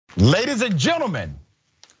Ladies and gentlemen,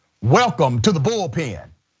 welcome to the Bullpen.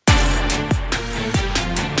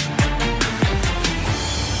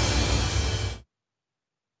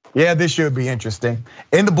 Yeah, this should be interesting.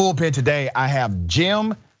 In the Bullpen today, I have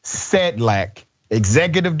Jim Sedlak,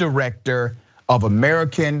 Executive Director of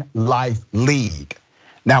American Life League.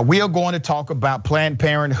 Now, we are going to talk about Planned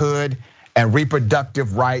Parenthood and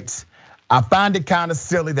reproductive rights. I find it kind of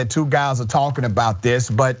silly that two guys are talking about this,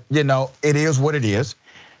 but it is what it is.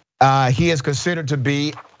 He is considered to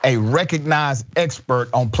be a recognized expert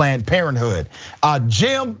on Planned Parenthood.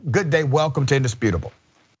 Jim, good day, welcome to Indisputable.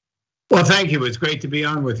 Well, thank you, it's great to be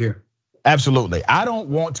on with you. Absolutely. I don't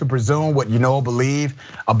want to presume what you know or believe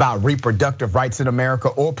about reproductive rights in America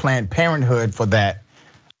or Planned Parenthood for that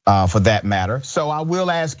matter. So I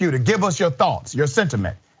will ask you to give us your thoughts, your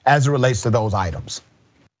sentiment as it relates to those items.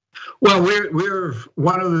 Well, we're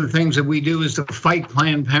one of the things that we do is to fight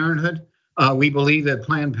Planned Parenthood. We believe that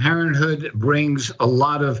Planned Parenthood brings a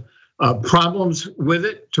lot of problems with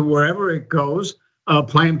it to wherever it goes.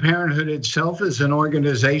 Planned Parenthood itself is an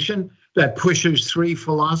organization that pushes three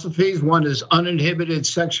philosophies. One is uninhibited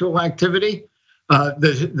sexual activity.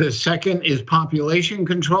 The second is population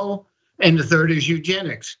control. And the third is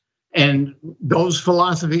eugenics. And those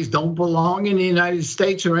philosophies don't belong in the United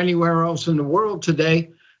States or anywhere else in the world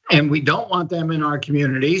today. And we don't want them in our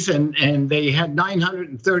communities. And they had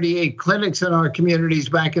 938 clinics in our communities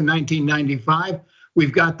back in 1995.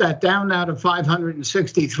 We've got that down now to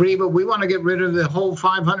 563, but we want to get rid of the whole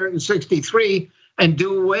 563 and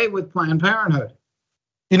do away with Planned Parenthood.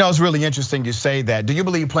 It's really interesting you say that. Do you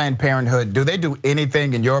believe Planned Parenthood, do they do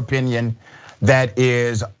anything, in your opinion, that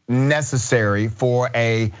is necessary for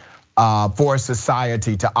a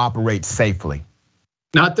society to operate safely?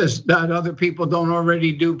 Not that other people don't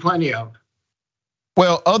already do plenty of.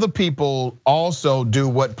 Well, other people also do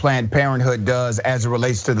what Planned Parenthood does as it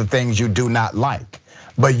relates to the things you do not like.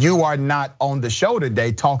 But you are not on the show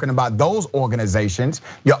today talking about those organizations.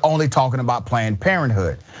 You're only talking about Planned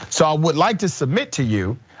Parenthood. So I would like to submit to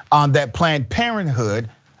you that Planned Parenthood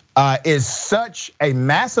is such a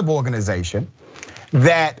massive organization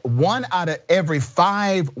that 1 out of every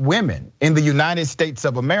 5 women in the United States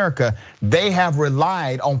of America, they have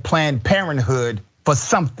relied on Planned Parenthood for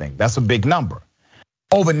something. That's a big number.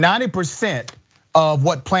 Over 90% of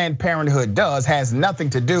what Planned Parenthood does has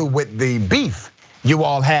nothing to do with the beef you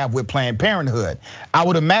all have with Planned Parenthood. I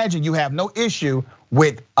would imagine you have no issue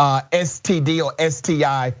with STD or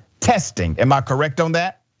STI testing. Am I correct on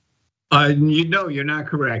that? You're not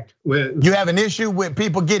correct. You have an issue with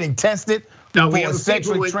people getting tested for a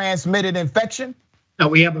sexually transmitted infection? No,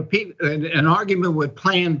 we have an argument with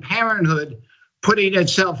Planned Parenthood putting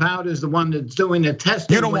itself out as the one that's doing the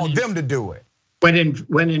testing. You don't want them to do it.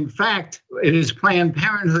 When in fact, it is Planned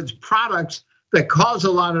Parenthood's products that cause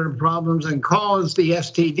a lot of the problems and cause the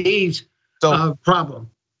STDs problem.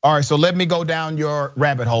 All right, so let me go down your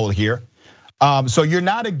rabbit hole here. So you're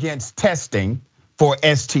not against testing for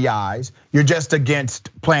STIs, you're just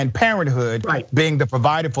against Planned Parenthood being the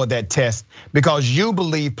provider for that test because you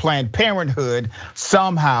believe Planned Parenthood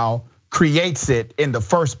somehow creates it in the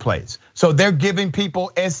first place. So they're giving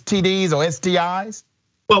people STDs or STIs?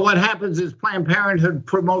 Well, what happens is Planned Parenthood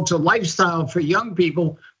promotes a lifestyle for young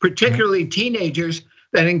people, particularly teenagers,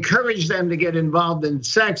 that encourage them to get involved in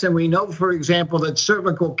sex. And we know, for example, that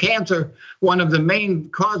cervical cancer, one of the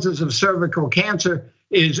main causes of cervical cancer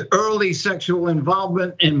is early sexual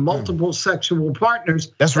involvement in multiple sexual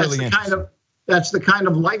partners. That's really interesting. That's the kind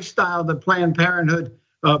of lifestyle that Planned Parenthood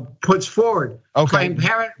puts forward. Okay. Planned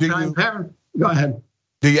Parenthood, go ahead.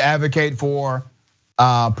 Do you advocate for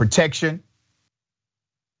protection?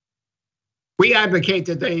 We advocate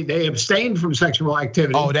that they abstain from sexual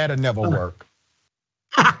activity. Oh, that'll never work.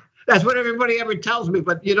 That's what everybody ever tells me,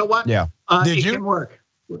 but you know what? Yeah. It can work.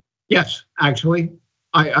 Yes, actually,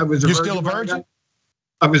 I was a virgin. You're still a virgin?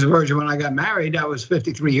 I was a virgin when I got married. That was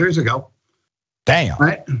 53 years ago. Damn.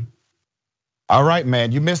 Right. All right,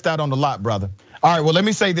 man. You missed out on a lot, brother. All right, well, let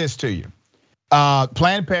me say this to you.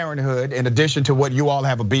 Planned Parenthood, in addition to what you all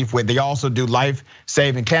have a beef with, they also do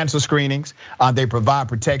life-saving cancer screenings. They provide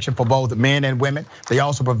protection for both men and women. They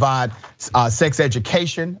also provide sex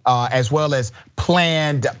education, as well as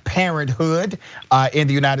Planned Parenthood in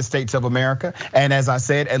the United States of America. And as I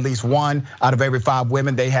said, at least 1 out of every 5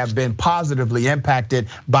 women, they have been positively impacted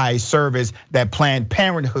by a service that Planned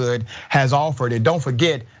Parenthood has offered. And don't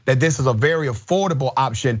forget that this is a very affordable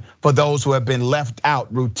option for those who have been left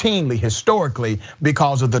out routinely, historically,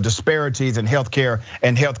 because of the disparities in healthcare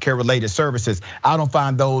and healthcare related services. I don't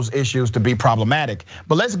find those issues to be problematic.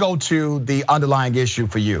 But let's go to the underlying issue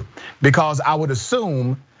for you, because I would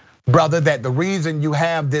assume brother, that the reason you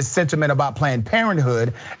have this sentiment about Planned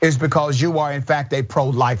Parenthood is because you are in fact a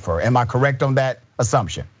pro-lifer. Am I correct on that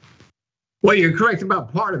assumption? Well, you're correct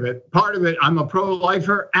about part of it. Part of it, I'm a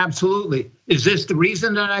pro-lifer, absolutely. Is this the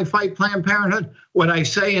reason that I fight Planned Parenthood? What I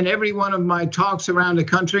say in every one of my talks around the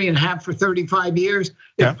country and have for 35 years,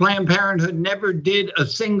 if Planned Parenthood never did a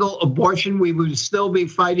single abortion, we would still be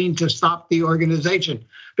fighting to stop the organization.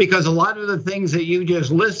 Because a lot of the things that you just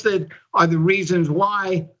listed are the reasons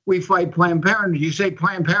why we fight Planned Parenthood. You say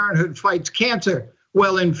Planned Parenthood fights cancer.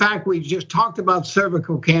 Well, in fact, we just talked about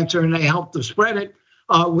cervical cancer and they help to spread it.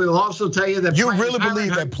 We'll also tell you that you really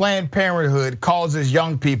believe that Planned Parenthood causes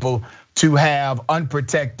young people to have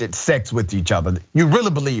unprotected sex with each other. You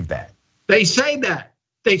really believe that? They say that.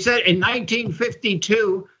 They said in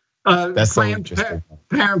 1952,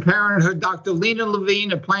 Planned Parenthood, Dr. Lena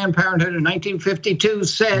Levine of Planned Parenthood in 1952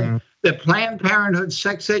 said that Planned Parenthood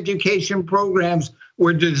sex education programs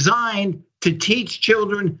were designed to teach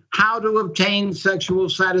children how to obtain sexual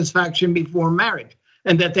satisfaction before marriage,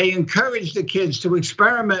 and that they encourage the kids to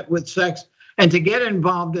experiment with sex and to get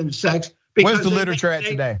involved in sex. Where's the literature at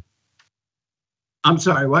today? I'm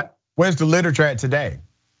sorry, what? Where's the literature at today?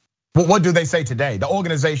 What do they say today? The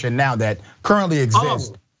organization now that currently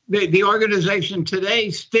exists. The organization today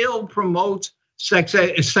still promotes sex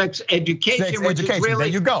education, which is really, there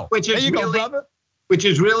you go. Which is really, brother. Which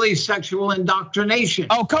is really sexual indoctrination.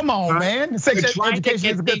 Oh, come on, man. Sex education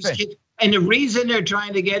is a good thing. And the reason they're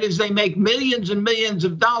trying to get is they make millions and millions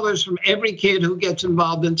of dollars from every kid who gets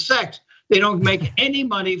involved in sex. They don't make any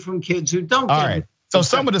money from kids who don't. All right. So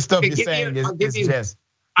some of the stuff you're saying is just.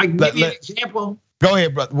 I can give you an example. Go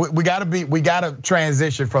ahead, brother. We gotta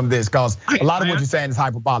transition from this because a lot of what you're saying is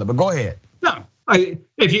hyperbolic. But go ahead. No,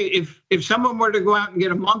 if someone were to go out and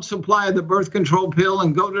get a month's supply of the birth control pill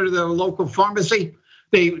and go to the local pharmacy,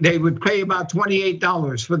 they would pay about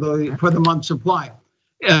 $28 for the month's supply.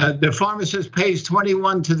 The pharmacist pays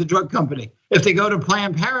 $21 to the drug company. If they go to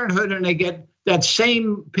Planned Parenthood and they get that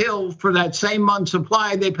same pill for that same month's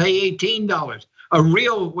supply, they pay $18.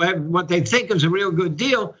 What they think is a real good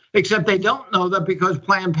deal, except they don't know that because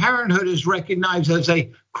Planned Parenthood is recognized as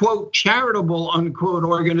a, quote, charitable, unquote,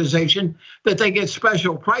 organization, that they get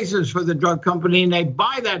special prices for the drug company and they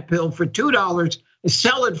buy that pill for $2 and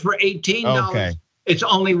sell it for $18. Okay. It's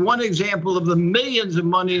only one example of the millions of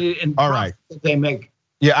money in profit that they make.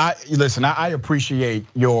 Yeah, listen, I appreciate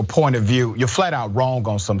your point of view. You're flat out wrong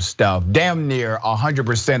on some stuff. Damn near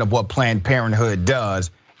 100% of what Planned Parenthood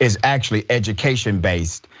does is actually education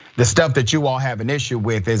based. The stuff that you all have an issue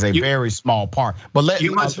with is a very small part. But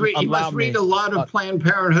you must read a lot of Planned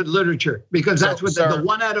Parenthood literature because that's what the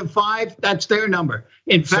 1 out of 5. That's their number.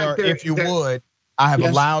 In fact, sir, if you would, I have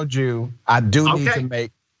allowed you. I do need to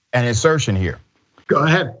make an insertion here. Go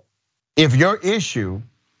ahead. If your issue,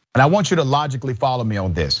 and I want you to logically follow me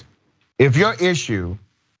on this. If your issue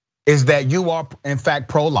is that you are in fact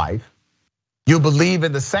pro-life, you believe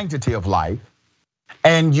in the sanctity of life,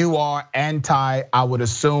 and you are anti, I would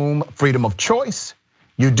assume, freedom of choice.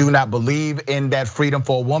 You do not believe in that freedom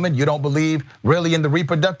for a woman. You don't believe really in the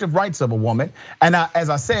reproductive rights of a woman. And as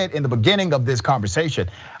I said in the beginning of this conversation,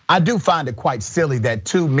 I do find it quite silly that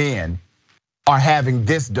two men are having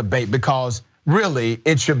this debate because really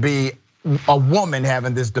it should be a woman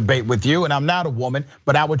having this debate with you. And I'm not a woman,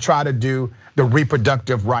 but I would try to do the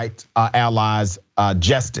reproductive rights allies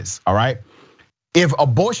justice, all right? If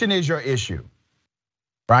abortion is your issue,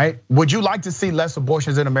 right? Would you like to see less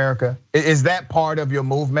abortions in America? Is that part of your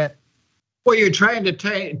movement? Well, you're trying to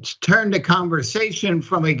turn the conversation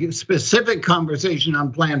from a specific conversation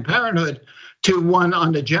on Planned Parenthood to one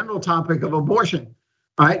on the general topic of abortion,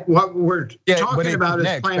 right? What we're talking about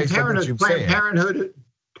is Planned Parenthood.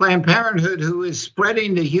 Planned Parenthood, who is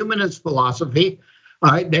spreading the humanist philosophy.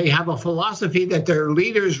 They have a philosophy that their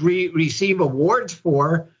leaders receive awards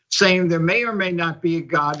for, saying there may or may not be a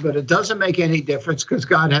God, but it doesn't make any difference because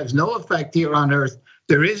God has no effect here on earth.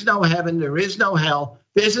 There is no heaven, there is no hell.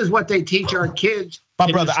 This is what they teach our kids.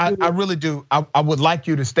 My brother, I really do. I would like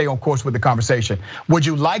you to stay on course with the conversation. Would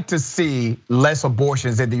you like to see less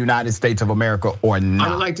abortions in the United States of America or not?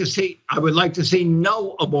 I would like to see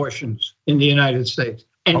no abortions in the United States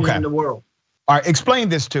and in the world. All right, explain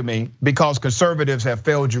this to me because conservatives have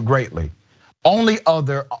failed you greatly. Only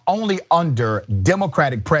under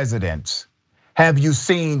Democratic presidents have you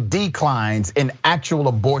seen declines in actual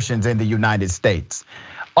abortions in the United States.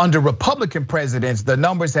 Under Republican presidents, the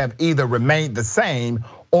numbers have either remained the same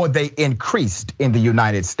or they increased in the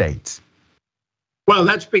United States. Well,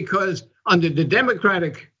 that's because under the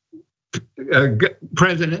Democratic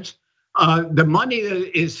presidents, the money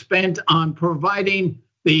that is spent on providing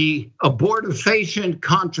the abortifacient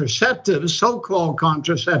contraceptives, so-called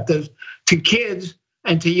contraceptives, to kids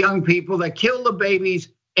and to young people that kill the babies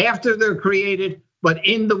after they're created, but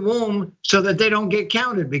in the womb, so that they don't get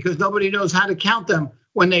counted, because nobody knows how to count them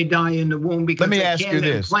when they die in the womb. Because let me ask you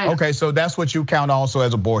this. Implant. Okay, so that's what you count also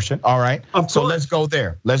as abortion. All right. So let's go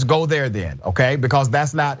there. Let's go there then. Okay, because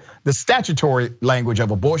that's not the statutory language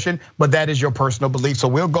of abortion, but that is your personal belief. So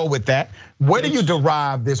we'll go with that. Where do you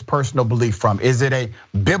derive this personal belief from? Is it a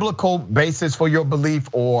biblical basis for your belief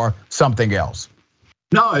or something else?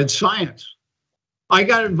 No, it's science. I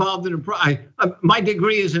got involved in my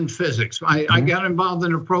degree is in physics. I got involved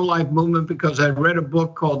in the pro-life movement because I read a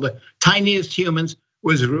book called The Tiniest Humans.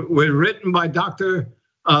 Was written by Dr.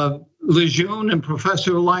 Lejeune and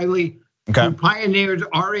Professor Lively, who pioneered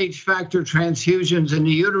Rh factor transfusions in the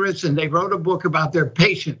uterus, and they wrote a book about their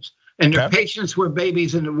patients. And their patients were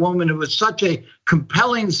babies in the womb, and it was such a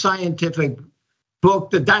compelling scientific book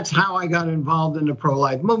that's how I got involved in the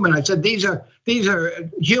pro-life movement. I said, these are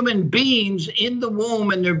human beings in the womb,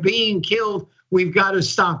 and they're being killed. We've got to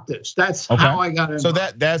stop this. That's how I got involved.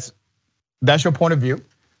 So that's your point of view.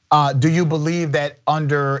 Do you believe that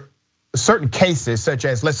under certain cases, such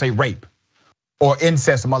as, let's say, rape or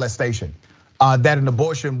incest molestation, that an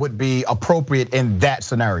abortion would be appropriate in that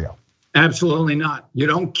scenario? Absolutely not. You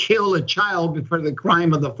don't kill a child for the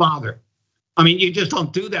crime of the father. I mean, you just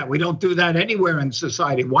don't do that. We don't do that anywhere in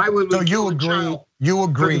society. Why would we? So you agree? You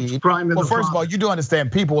agree? Well, first of all, you do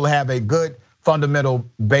understand people will have a good fundamental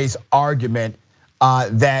base argument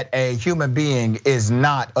that a human being is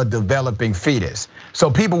not a developing fetus.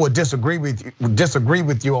 So people would disagree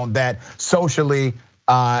with you on that socially,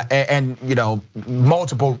 and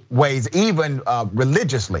multiple ways, even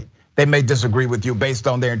religiously. They may disagree with you based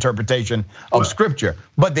on their interpretation of scripture.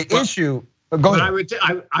 But the issue, go ahead.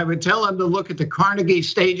 I would tell them to look at the Carnegie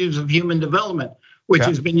stages of human development, which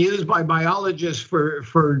has been used by biologists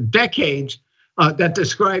for decades, that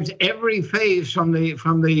describes every phase from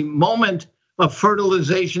the moment of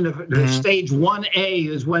fertilization. Stage 1A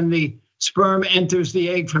is when the sperm enters the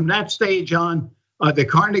egg. From that stage on, the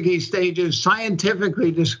Carnegie stages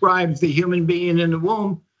scientifically describes the human being in the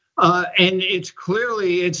womb. And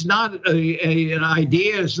it's not an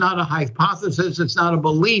idea, it's not a hypothesis, it's not a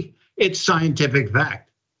belief, it's scientific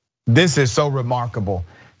fact. This is so remarkable.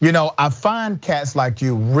 I find cats like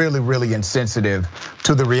you really, really insensitive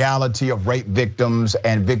to the reality of rape victims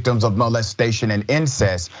and victims of molestation and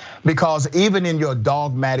incest, because even in your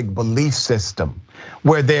dogmatic belief system,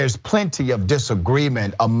 where there's plenty of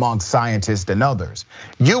disagreement among scientists and others,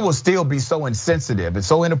 you will still be so insensitive and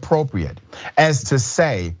so inappropriate as to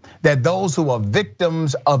say that those who are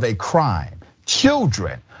victims of a crime,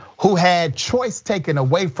 children who had choice taken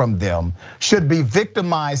away from them, should be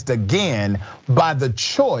victimized again by the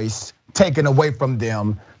choice taken away from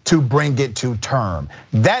them to bring it to term.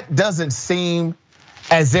 That doesn't seem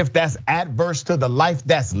as if that's adverse to the life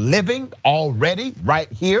that's living already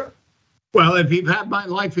right here. Well, if you've had my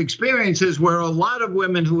life experiences where a lot of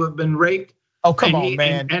women who have been raped,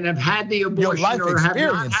 and have had the abortion or have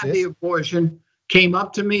not had the abortion, came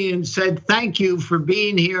up to me and said, "Thank you for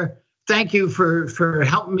being here. Thank you for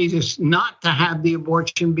helping me just not to have the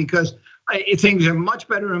abortion, because things are much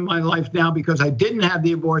better in my life now because I didn't have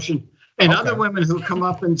the abortion." And other women who come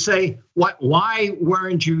up and say, "Why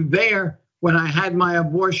weren't you there when I had my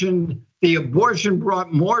abortion? The abortion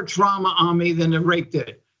brought more trauma on me than the rape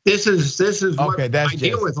did." This is what I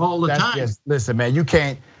deal with all the time. Listen, man, you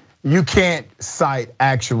can't cite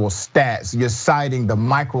actual stats. You're citing the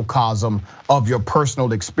microcosm of your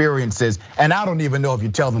personal experiences, and I don't even know if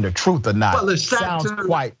you're telling the truth or not. Well, the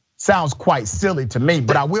stats sounds quite silly to me.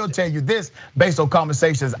 But I will tell you this, based on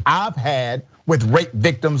conversations I've had with rape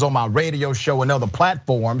victims on my radio show and other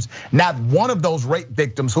platforms, not one of those rape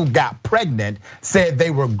victims who got pregnant said they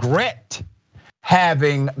regret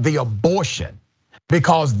having the abortion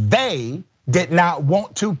because they did not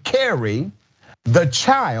want to carry the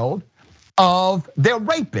child of their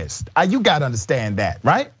rapist. You gotta understand that,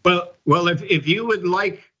 right? Well, if you would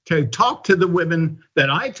like to talk to the women that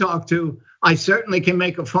I talk to, I certainly can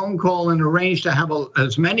make a phone call and arrange to have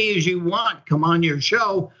as many as you want come on your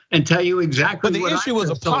show and tell you exactly. But the issue is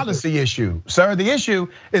a policy issue, sir. The issue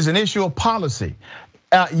is an issue of policy.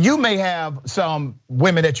 You may have some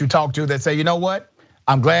women that you talk to that say, "You know what?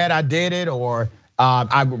 I'm glad I did it," or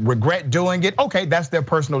 "I regret doing it." Okay, that's their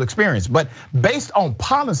personal experience. But based on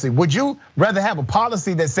policy, would you rather have a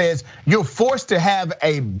policy that says you're forced to have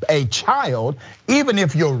a child even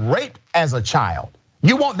if you're raped as a child?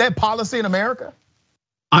 You want that policy in America?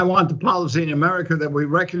 I want the policy in America that we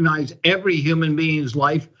recognize every human being's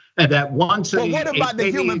life, and that once what about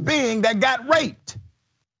the human being that got raped?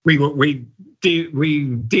 We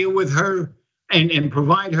deal with her and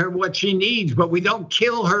provide her what she needs, but we don't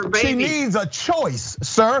kill her baby. She needs a choice,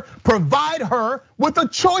 sir. Provide her with a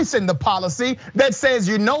choice in the policy that says,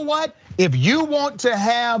 you know what? If you want to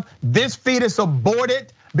have this fetus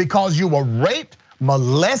aborted because you were raped,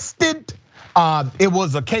 molested, it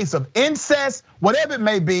was a case of incest, whatever it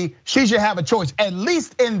may be, she should have a choice, at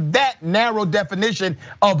least in that narrow definition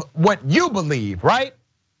of what you believe, right?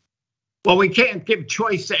 Well, we can't give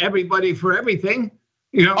choice to everybody for everything.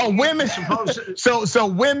 Women. So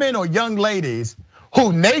women or young ladies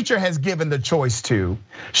who nature has given the choice to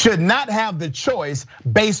should not have the choice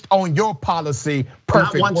based on your policy.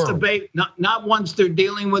 Perfect world. Not once they're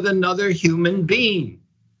dealing with another human being.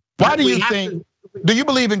 Why do you think? Do you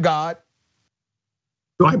believe in God?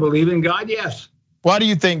 Do I believe in God? Yes. Why do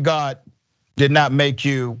you think God did not make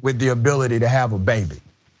you with the ability to have a baby?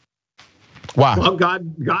 Why? Well,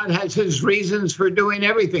 God has his reasons for doing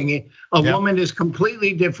everything. A woman is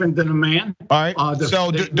completely different than a man. All right.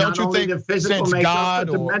 So don't you think since God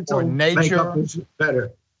or nature is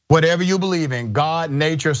better? Whatever you believe in, God,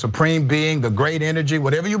 nature, supreme being, the great energy,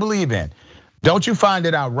 whatever you believe in, don't you find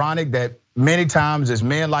it ironic that many times as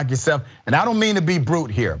men like yourself, and I don't mean to be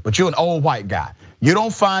brute here, but you're an old white guy. You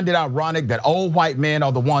don't find it ironic that old white men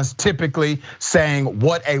are the ones typically saying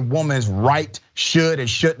what a woman's right should and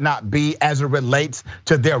should not be as it relates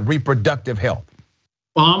to their reproductive health?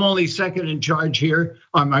 Well, I'm only second in charge here.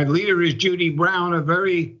 My leader is Judy Brown, a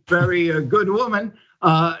very, very good woman,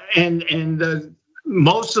 and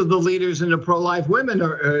most of the leaders in the pro-life movement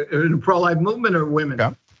are women.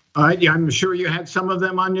 Okay. All right, I'm sure you had some of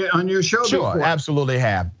them on your show. Sure, before. Absolutely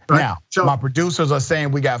have. Right. Now, my producers are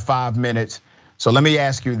saying we got 5 minutes. So let me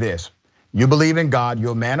ask you this. You believe in God,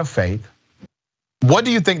 you're a man of faith. What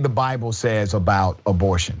do you think the Bible says about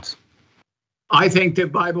abortions? I think the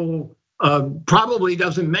Bible probably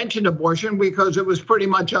doesn't mention abortion because it was pretty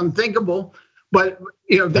much unthinkable. But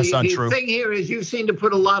the thing here is you seem to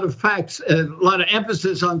put a lot of facts, a lot of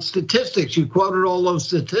emphasis on statistics. You quoted all those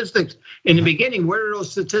statistics in the beginning. Where do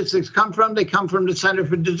those statistics come from? They come from the Center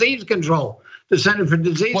for Disease Control. The Center for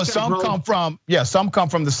Disease Control. Some come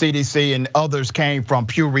from the CDC and others came from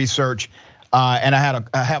Pew Research. And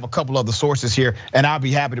I have a couple other sources here, and I'll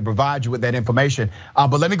be happy to provide you with that information.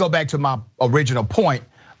 But let me go back to my original point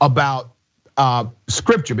about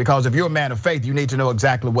scripture, because if you're a man of faith, you need to know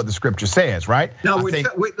exactly what the scripture says, right? No,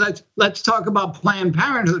 let's talk about Planned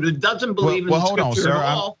Parenthood. It doesn't believe in the scripture at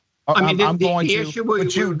all. I'm going to,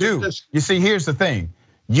 but you do. You see, here's the thing.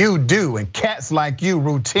 You do, and cats like you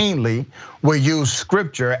routinely will use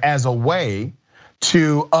scripture as a way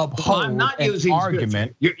to uphold an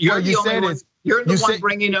argument. You're the one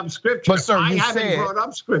bringing up scripture. But sir, I haven't brought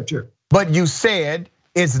up scripture. But you said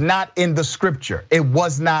it's not in the scripture. It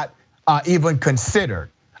was not even considered.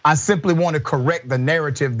 I simply want to correct the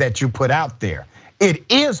narrative that you put out there. It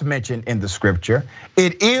is mentioned in the scripture.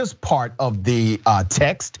 It is part of the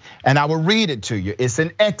text, and I will read it to you. It's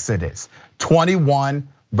in Exodus 21,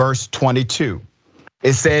 verse 22.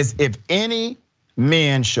 It says, if any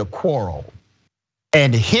men should quarrel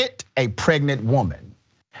and hit a pregnant woman,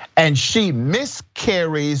 and she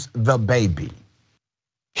miscarries the baby,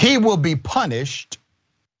 he will be punished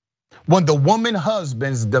when the woman's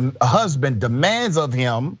husband demands of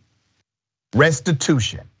him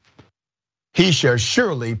restitution. He shall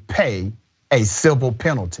surely pay a civil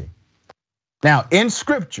penalty. Now, in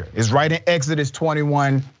scripture, it's right in Exodus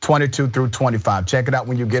 21, 22 through 25. Check it out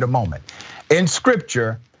when you get a moment. In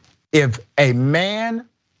scripture, if a man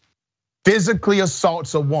physically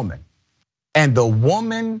assaults a woman and the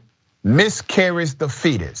woman miscarries the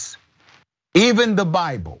fetus, even the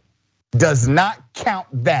Bible does not count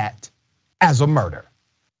that as a murder.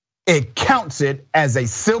 It counts it as a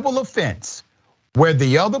civil offense where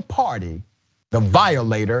the other party, the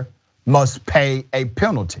violator, must pay a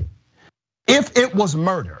penalty. If it was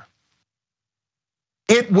murder,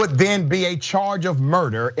 it would then be a charge of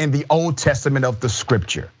murder in the Old Testament of the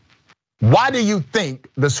scripture. Why do you think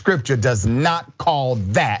the scripture does not call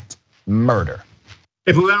that murder?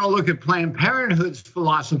 If we want to look at Planned Parenthood's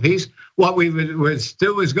philosophies, what we would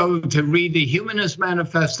do is go to read the Humanist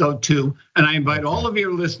Manifesto 2, and I invite all of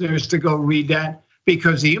your listeners to go read that,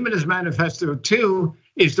 because the Humanist Manifesto 2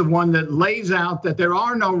 is the one that lays out that there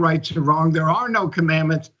are no rights or wrong, there are no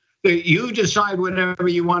commandments, that you decide whatever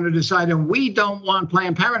you want to decide, and we don't want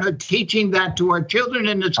Planned Parenthood teaching that to our children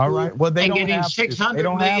in the school. All right. Well, they and don't getting have to.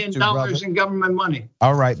 $600 million in government money.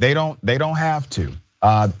 All right, they don't have to.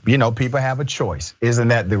 People have a choice. Isn't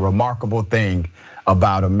that the remarkable thing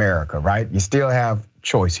about America, right? You still have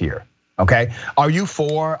choice here, okay? Are you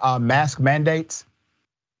for mask mandates?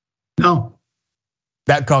 No.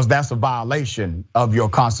 Because that's a violation of your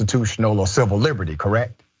constitutional or civil liberty,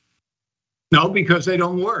 correct? No, because they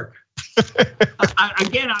don't work.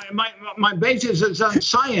 My basis is on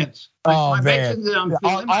science. All of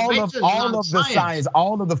the science,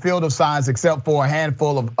 all of the field of science, except for a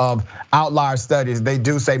handful of outlier studies, they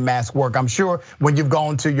do say masks work. I'm sure when you've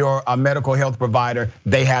gone to your medical health provider,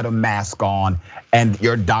 they had a mask on, and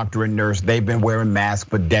your doctor and nurse, they've been wearing masks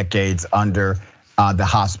for decades under the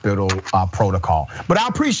hospital protocol. But I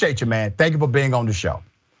appreciate you, man. Thank you for being on the show.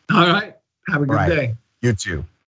 All right. Have a good day. You too.